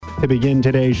to begin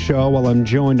today's show while I'm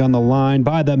joined on the line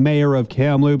by the mayor of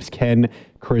Kamloops, Ken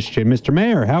Christian. Mr.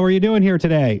 Mayor, how are you doing here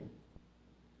today?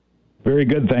 Very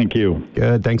good, thank you.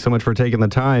 Good. Thanks so much for taking the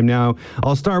time. Now,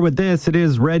 I'll start with this. It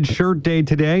is Red Shirt Day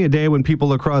today, a day when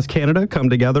people across Canada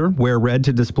come together, wear red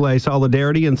to display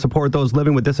solidarity and support those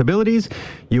living with disabilities.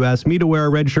 You asked me to wear a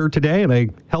red shirt today, and I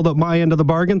held up my end of the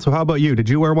bargain. So how about you? Did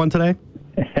you wear one today?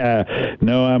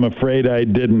 No, I'm afraid I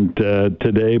didn't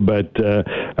today, but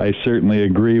I certainly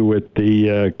agree with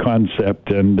the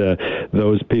concept, and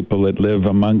those people that live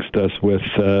amongst us with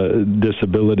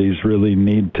disabilities really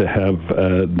need to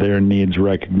have their needs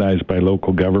recognized by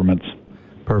local governments.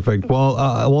 Perfect.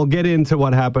 Well, we'll get into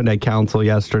what happened at council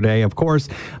yesterday. Of course,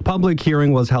 public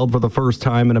hearing was held for the first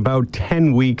time in about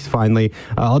 10 weeks, finally.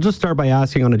 I'll just start by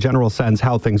asking on a general sense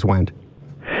how things went.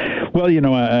 Well,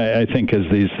 I think as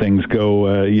these things go,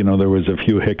 there was a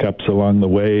few hiccups along the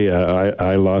way.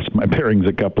 I lost my bearings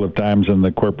a couple of times, and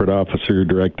the corporate officer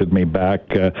directed me back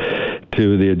to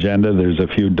the agenda. There's a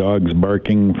few dogs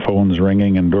barking, phones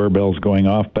ringing, and doorbells going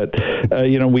off. But,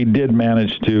 we did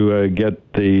manage to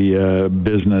get the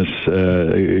business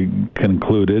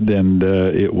concluded, and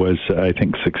it was, I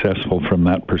think, successful from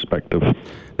that perspective.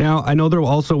 Now, I know there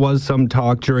also was some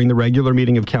talk during the regular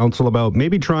meeting of council about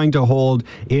maybe trying to hold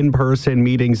in-person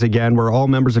meetings again where all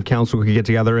members of council could get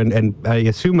together, and I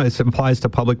assume this applies to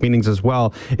public meetings as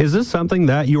well. Is this something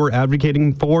that you are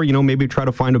advocating for, maybe try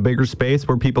to find a bigger space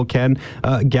where people can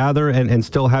gather and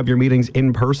still have your meetings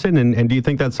in person? And do you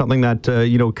think that's something that,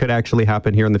 could actually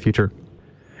happen here in the future?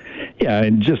 Yeah,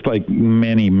 and just like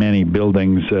many, many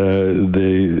buildings,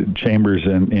 the chambers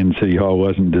in City Hall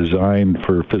wasn't designed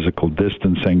for physical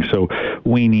distancing, so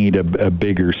we need a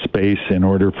bigger space in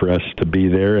order for us to be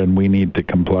there, and we need to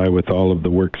comply with all of the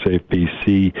WorkSafe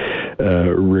BC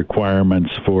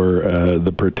requirements for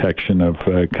the protection of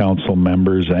council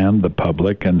members and the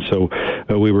public, and so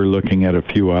we were looking at a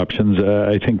few options.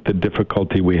 I think the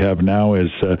difficulty we have now is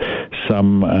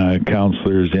some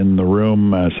councillors in the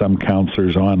room, some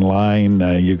councillors online.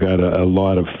 You got a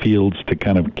lot of fields to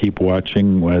kind of keep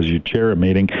watching as you chair a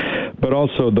meeting, but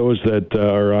also those that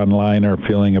are online are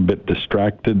feeling a bit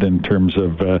distracted in terms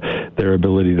of their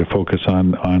ability to focus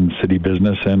on city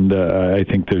business, and I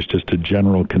think there's just a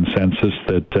general consensus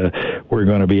that we're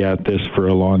going to be at this for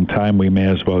a long time. We may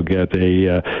as well get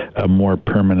a more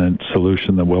permanent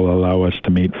solution that will allow us to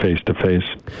meet face to face.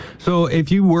 So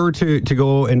if you were to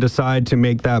go and decide to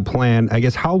make that plan, I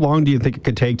guess how long do you think it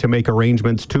could take to make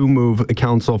arrangements to move a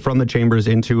council from the chambers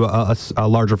into a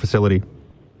larger facility?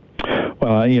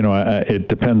 Well, it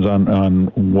depends on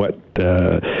what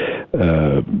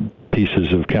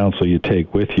pieces of council you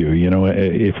take with you.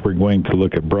 If we're going to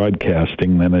look at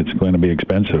broadcasting, then it's going to be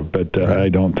expensive, but I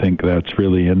don't think that's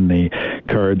really in the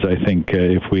cards. I think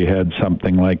if we had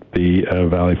something like the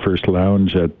Valley First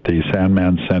Lounge at the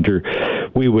Sandman Center,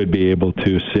 we would be able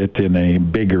to sit in a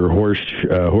bigger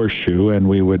horseshoe, and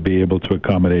we would be able to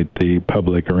accommodate the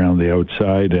public around the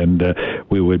outside, and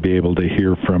we would be able to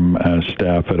hear from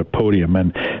staff at a podium,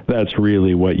 and that's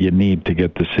really what you need to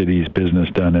get the city's business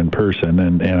done in person,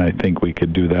 and I think we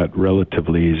could do that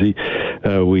relatively easy.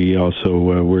 We also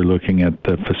we're looking at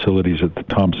the facilities at the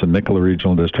Thompson-Nicola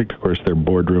Regional District. Of course, their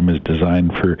boardroom is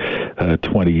designed for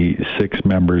 26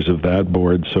 members of that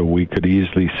board, so we could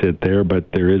easily sit there,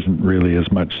 but there isn't really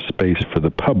as much space for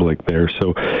the public there.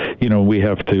 So, we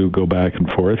have to go back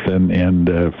and forth and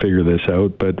figure this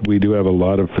out, but we do have a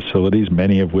lot of facilities,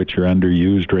 many of which are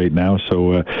underused right now,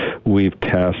 so we've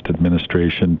tasked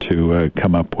administration to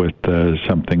come up with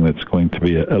something that's going to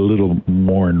be a little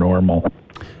more normal.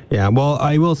 Yeah, well,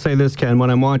 I will say this, Ken. When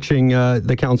I'm watching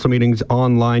the council meetings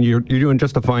online, you're doing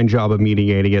just a fine job of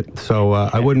mediating it. So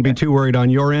I wouldn't be too worried on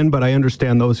your end, but I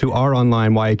understand those who are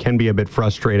online, why it can be a bit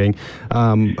frustrating.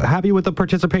 Happy with the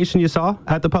participation you saw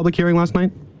at the public hearing last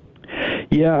night?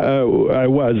 Yeah, I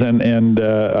was, and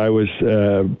I was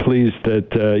pleased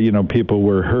that people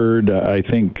were heard. I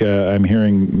think I'm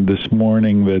hearing this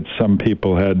morning that some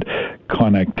people had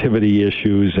connectivity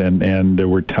issues and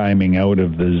were timing out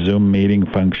of the Zoom meeting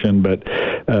function, but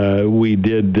we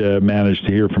did manage to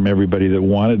hear from everybody that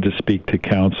wanted to speak to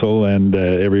council, and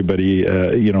everybody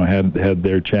had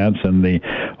their chance, and the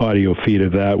audio feed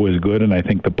of that was good, and I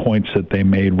think the points that they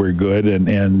made were good,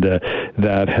 and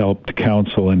that helped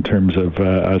council in terms of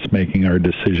us making our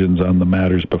decisions on the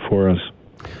matters before us.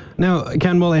 Now,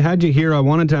 Ken, while I had you here, I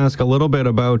wanted to ask a little bit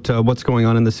about what's going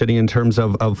on in the city in terms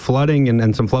of flooding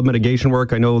and some flood mitigation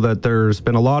work. I know that there's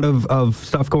been a lot of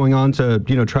stuff going on to,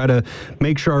 try to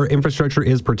make sure our infrastructure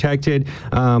is protected.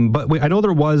 But I know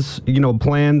there was,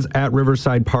 plans at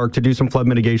Riverside Park to do some flood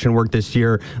mitigation work this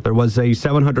year. There was a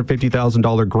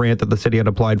 $750,000 grant that the city had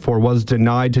applied for, was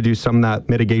denied to do some of that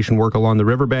mitigation work along the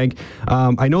riverbank.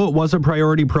 I know it was a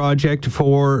priority project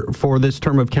for this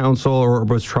term of council, or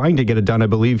was trying to get it done, I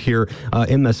believe, here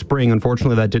in the spring.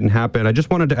 Unfortunately, that didn't happen. I just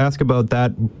wanted to ask about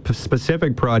that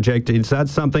specific project. Is that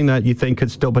something that you think could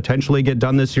still potentially get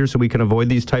done this year so we can avoid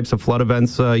these types of flood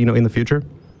events, in the future?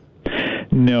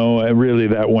 No, really,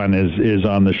 that one is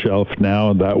on the shelf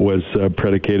now. That was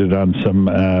predicated on some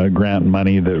grant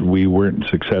money that we weren't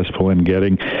successful in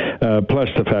getting, plus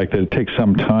the fact that it takes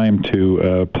some time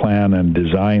to plan and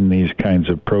design these kinds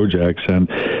of projects. And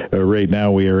right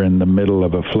now we are in the middle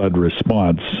of a flood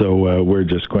response, so we're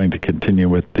just going to continue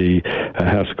with the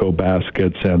HESCO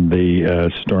baskets and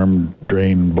the storm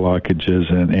drain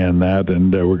blockages and that,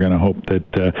 and we're going to hope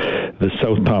that the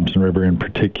South Thompson River in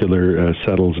particular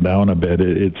settles down a bit.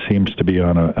 It seems to be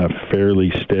on a fairly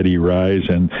steady rise,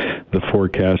 and the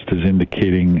forecast is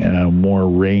indicating more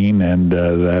rain, and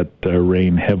that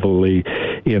rain heavily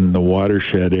in the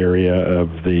watershed area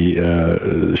of the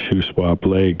Shuswap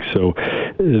Lake. So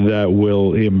that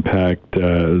will impact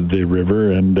the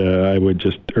river, and I would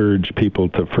just urge people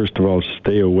to, first of all,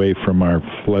 stay away from our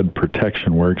flood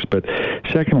protection works, but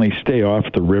secondly, stay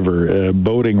off the river.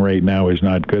 Boating right now is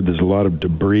not good. There's a lot of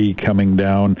debris coming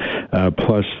down,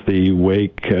 plus the wake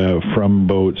from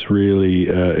boats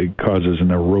really causes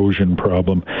an erosion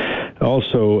problem.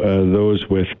 Also, those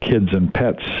with kids and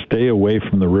pets, stay away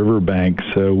from the riverbanks.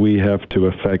 We have to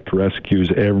effect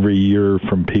rescues every year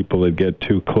from people that get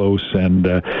too close, and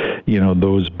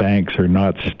those banks are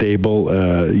not stable.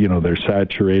 They're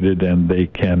saturated, and they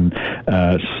can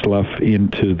slough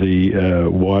into the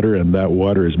water, and that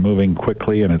water is moving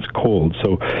quickly, and it's cold.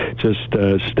 So just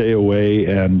stay away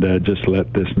and just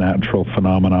let this natural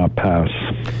phenomena pass.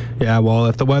 Yeah, well,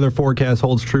 if the weather forecast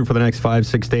holds true for the next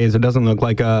 5-6 days, it doesn't look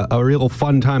like a real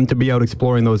fun time to be out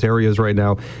exploring those areas right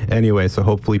now anyway, so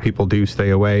hopefully people do stay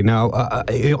away. Now,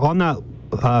 on that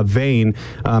vein,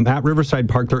 at Riverside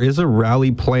Park, there is a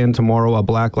rally planned tomorrow, a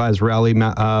Black Lives Rally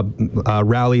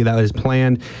rally that is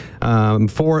planned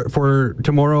for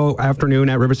tomorrow afternoon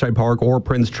at Riverside Park or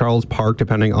Prince Charles Park,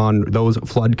 depending on those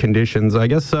flood conditions. I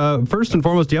guess first and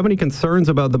foremost, do you have any concerns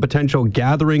about the potential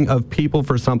gathering of people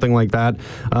for something like that?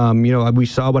 We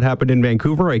saw what happened in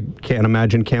Vancouver. I can't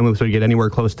imagine Kamloops would get anywhere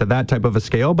close to that type of a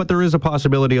scale, but there is a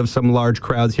possibility of some large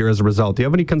crowds here as a result. Do you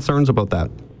have any concerns about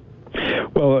that?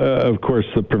 Well, of course,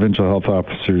 the provincial health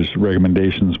officer's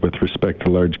recommendations with respect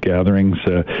to large gatherings,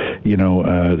 try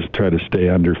to stay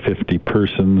under 50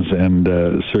 persons, and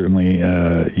certainly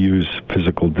use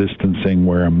physical distancing,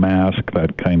 wear a mask,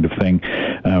 that kind of thing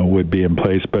would be in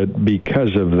place. But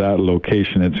because of that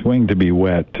location, it's going to be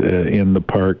wet in the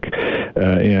park,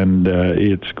 and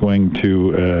it's going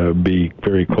to be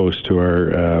very close to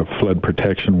our flood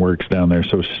protection works down there.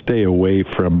 So stay away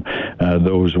from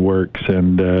those works,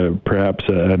 and perhaps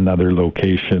another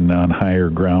location on higher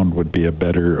ground would be a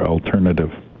better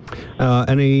alternative.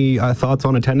 Any thoughts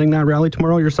on attending that rally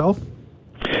tomorrow yourself?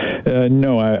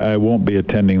 No, I won't be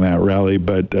attending that rally,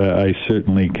 but I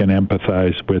certainly can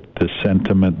empathize with the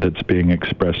sentiment that's being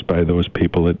expressed by those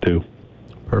people that do.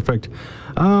 Perfect.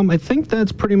 I think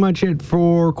that's pretty much it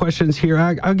for questions here.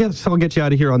 I guess I'll get you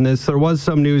out of here on this. There was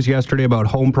some news yesterday about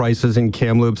home prices in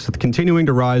Kamloops continuing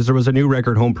to rise. There was a new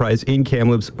record home price in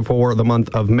Kamloops for the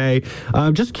month of May.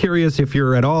 I'm just curious if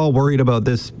you're at all worried about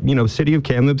this, city of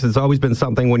Kamloops. It's always been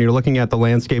something when you're looking at the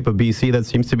landscape of BC that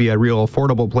seems to be a real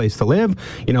affordable place to live,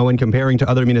 when comparing to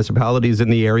other municipalities in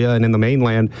the area and in the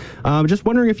mainland. Just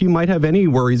wondering if you might have any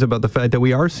worries about the fact that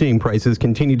we are seeing prices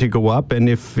continue to go up, and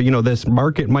if, this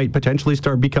market might potentially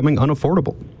start becoming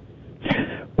unaffordable.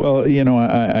 Well,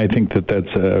 I think that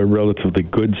that's a relatively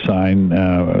good sign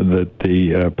that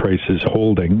the price is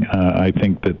holding. I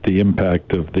think that the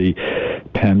impact of the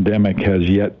pandemic has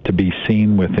yet to be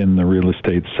seen within the real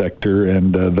estate sector,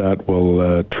 and that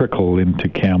will trickle into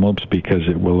Kamloops because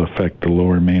it will affect the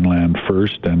Lower Mainland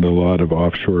first, and a lot of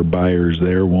offshore buyers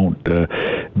there won't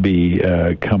be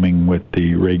coming with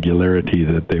the regularity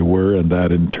that they were, and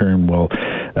that in turn will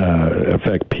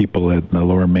affect people at the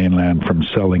Lower Mainland from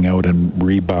selling out and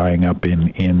rebuying up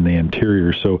in the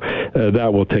interior. So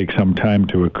that will take some time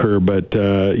to occur, but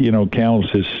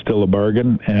Kamloops is still a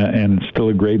bargain, and it's still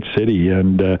a great city,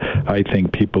 and I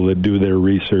think people that do their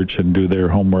research and do their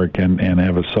homework and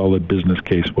have a solid business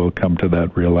case will come to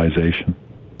that realization.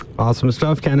 Awesome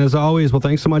stuff, Ken, as always. Well,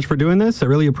 thanks so much for doing this. I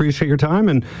really appreciate your time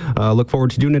and look forward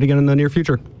to doing it again in the near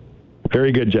future.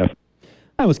 Very good, Jeff.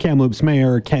 That was Kamloops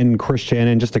Mayor Ken Christian.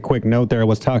 And just a quick note there, I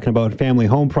was talking about family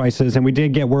home prices, and we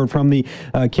did get word from the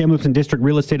Kamloops and District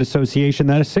Real Estate Association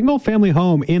that a single-family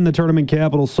home in the tournament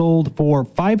capital sold for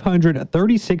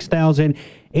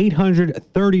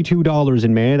 $536,832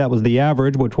 in May. That was the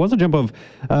average, which was a jump of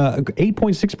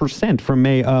 8.6% from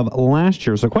May of last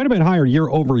year. So quite a bit higher year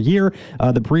over year.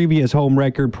 The previous home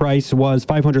record price was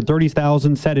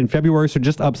 $530,000 set in February, so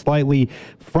just up slightly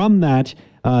from that.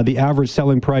 The average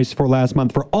selling price for last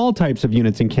month for all types of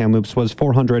units in Kamloops was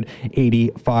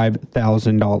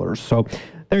 $485,000. So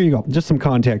there you go. Just some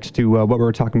context to what we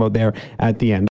were talking about there at the end.